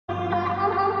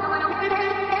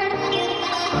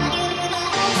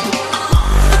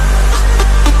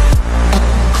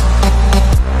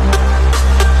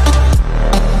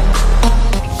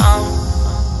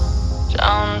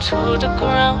to the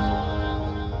ground.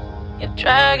 You're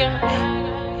dragging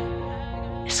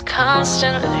me, it's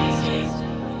constantly.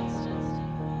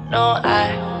 No,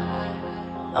 I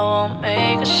won't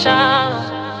make a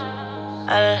sound.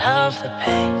 I love the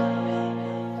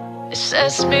pain, it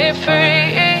sets me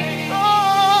free.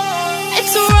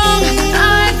 It's wrong,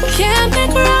 I can't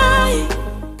make right.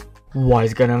 What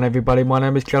is going on, everybody? My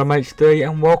name is ChadderManHD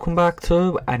and welcome back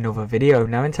to another video.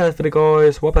 Now in today's video,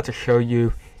 guys, what I'm about to show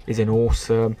you is an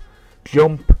awesome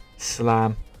jump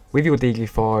slam with your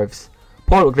DG5s.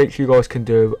 Pilot glitch you guys can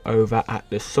do over at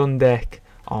the sun deck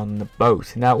on the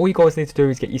boat. Now all you guys need to do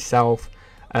is get yourself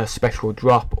a special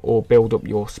drop or build up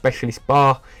your specialist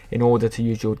bar in order to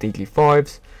use your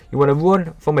DG5s. You want to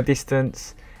run from a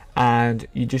distance and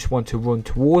you just want to run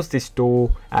towards this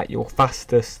door at your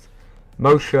fastest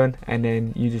motion, and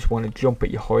then you just want to jump at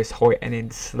your highest height and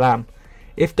then slam.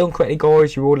 If done correctly,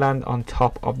 guys, you will land on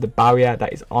top of the barrier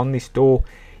that is on this door.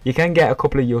 You can get a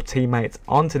couple of your teammates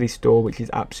onto this door, which is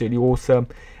absolutely awesome,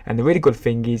 and the really good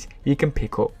thing is you can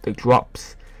pick up the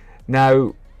drops.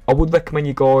 Now I would recommend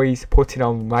you guys putting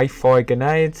on wraith fire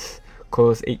grenades,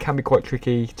 because it can be quite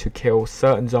tricky to kill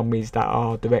certain zombies that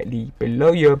are directly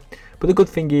below you. But the good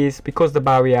thing is, because the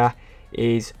barrier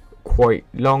is quite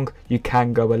long, you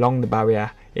can go along the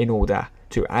barrier in order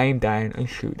to aim down and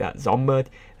shoot that zombie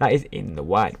that is in the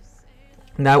way.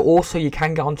 Now also you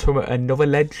can get onto another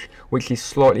ledge which is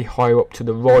slightly higher up to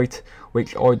the right,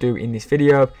 which I do in this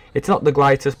video. It's not the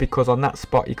greatest because on that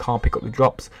spot you can't pick up the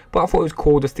drops, but I thought it was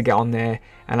cool just to get on there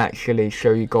and actually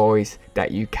show you guys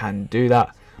that you can do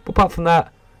that. But apart from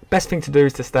that, best thing to do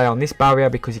is to stay on this barrier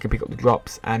because you can pick up the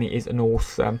drops and it is an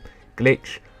awesome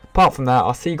glitch. Apart from that,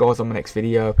 I'll see you guys on my next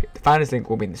video. The founders link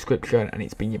will be in the description, and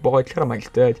it's been your boy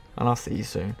ChadderManHD, and I'll see you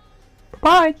soon.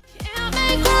 Bye.